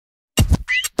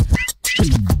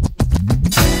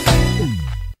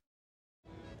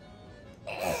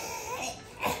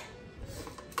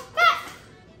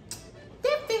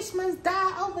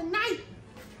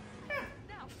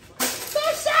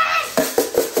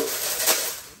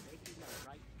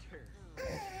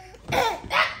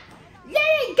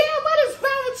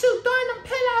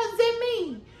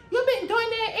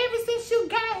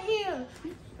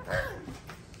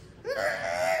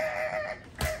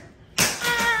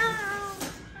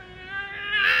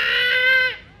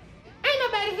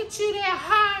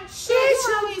hard. Shit,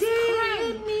 you always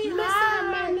crying. You must have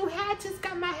my new hair. I just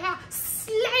got my hair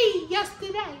slayed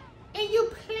yesterday. And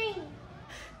you playing.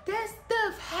 That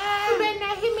stuff hurt. You better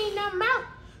not hit me no more.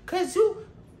 Cause you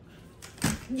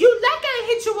like I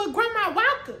hit you with Grandma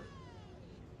Walker.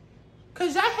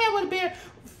 Cause your hair would have been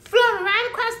floating right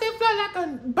across that floor like a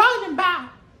bowling ball.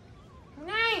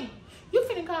 Nah, you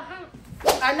finna go home.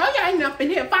 I know y'all ain't up in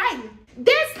here fighting.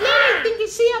 That's Lily thinking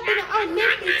she up in the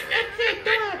Olympics up here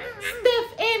doing stuff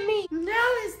at me. No,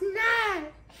 it's not.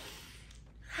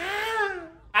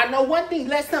 I know one thing,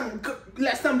 let something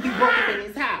be broke up in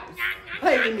this house.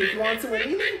 Play with me if you want to.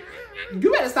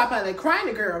 You better stop out there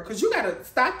crying, girl, because you gotta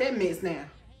stop that mess now.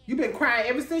 You've been crying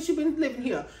ever since you've been living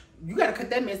here. You gotta cut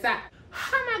that mess out.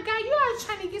 Oh my God, you always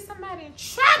trying to get somebody in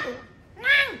trouble.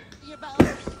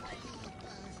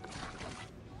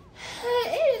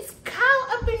 It is cold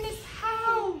up in this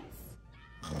house.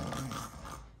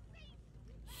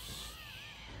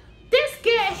 This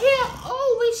girl here,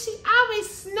 oh, she always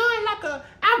snoring like a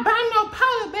albino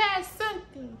polar bear or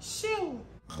something. Shoot.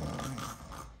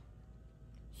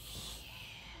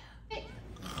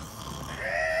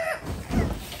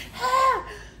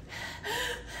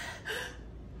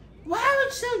 Why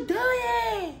would you do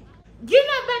it? You're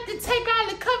not about to take all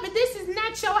the cover. This is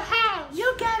not your house.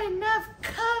 You got enough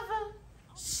cover.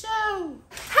 So,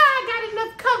 how I got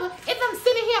enough cover if I'm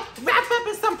sitting here wrapped up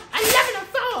in some aluminum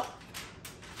foil?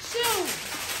 Shoot.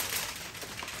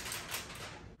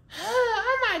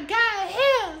 Oh my God,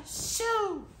 hell,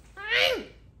 shoot.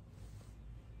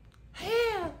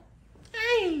 Hell.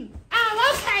 Oh,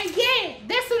 okay, yeah.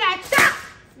 That's what I thought.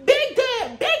 Big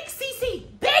Dub, Big CC,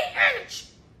 Big Ernest.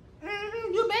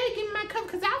 You better give me my cover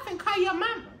because I'm finna call your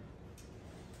mama.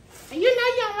 And you know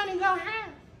you don't want to go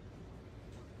home.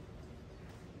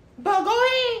 But go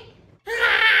ahead.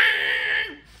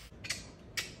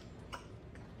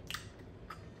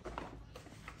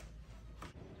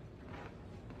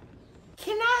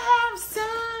 Can I have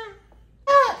some?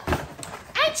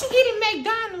 Ain't you eating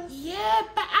McDonald's? Yeah,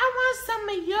 but I want some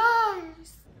of yours.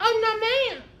 Oh, no,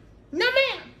 ma'am. No,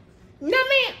 ma'am. No,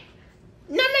 ma'am.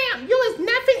 No, ma'am. You is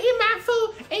not finna eat my food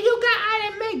and you got all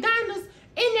that McDonald's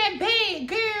in that bag,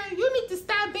 girl. You need to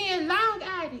stop being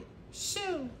long-eyed.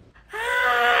 Shoot. I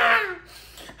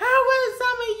want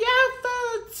some of your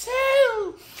food too.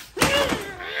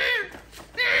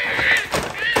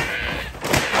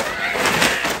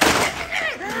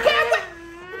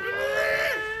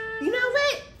 You know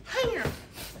what? Hang on.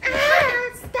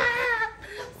 Stop.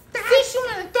 Since you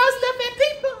want to throw stuff at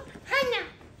people, hang on.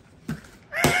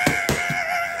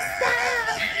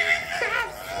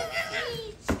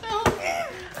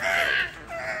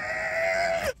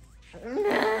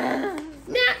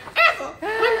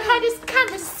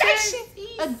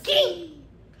 Again,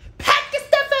 pack the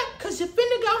stuff up because you're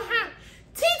finna go home.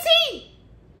 TT,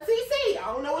 I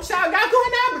don't know what y'all got going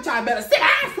on, but y'all better sit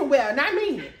down somewhere, not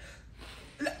me.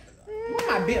 Where's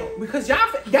my bill? Because y'all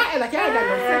act like y'all ain't got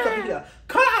no sense up here.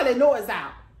 Cut all that noise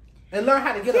out and learn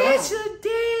how to get along. Yes, you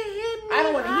did hit me. I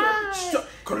don't want to hear.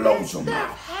 Close your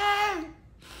mouth.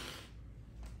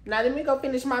 Now let me go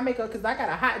finish my makeup because I got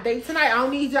a hot day tonight. I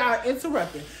don't need y'all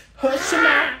interrupting. Hush your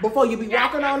mouth before you be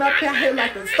walking on up here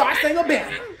like the Star Singer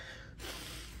Band.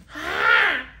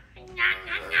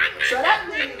 Shut up,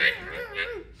 man.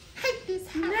 Hate this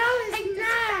house. No, it's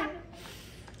not.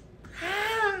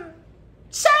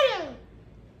 Shut up.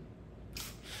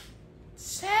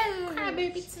 Shut up. Cry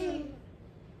baby too.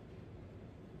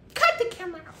 Cut the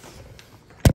camera off.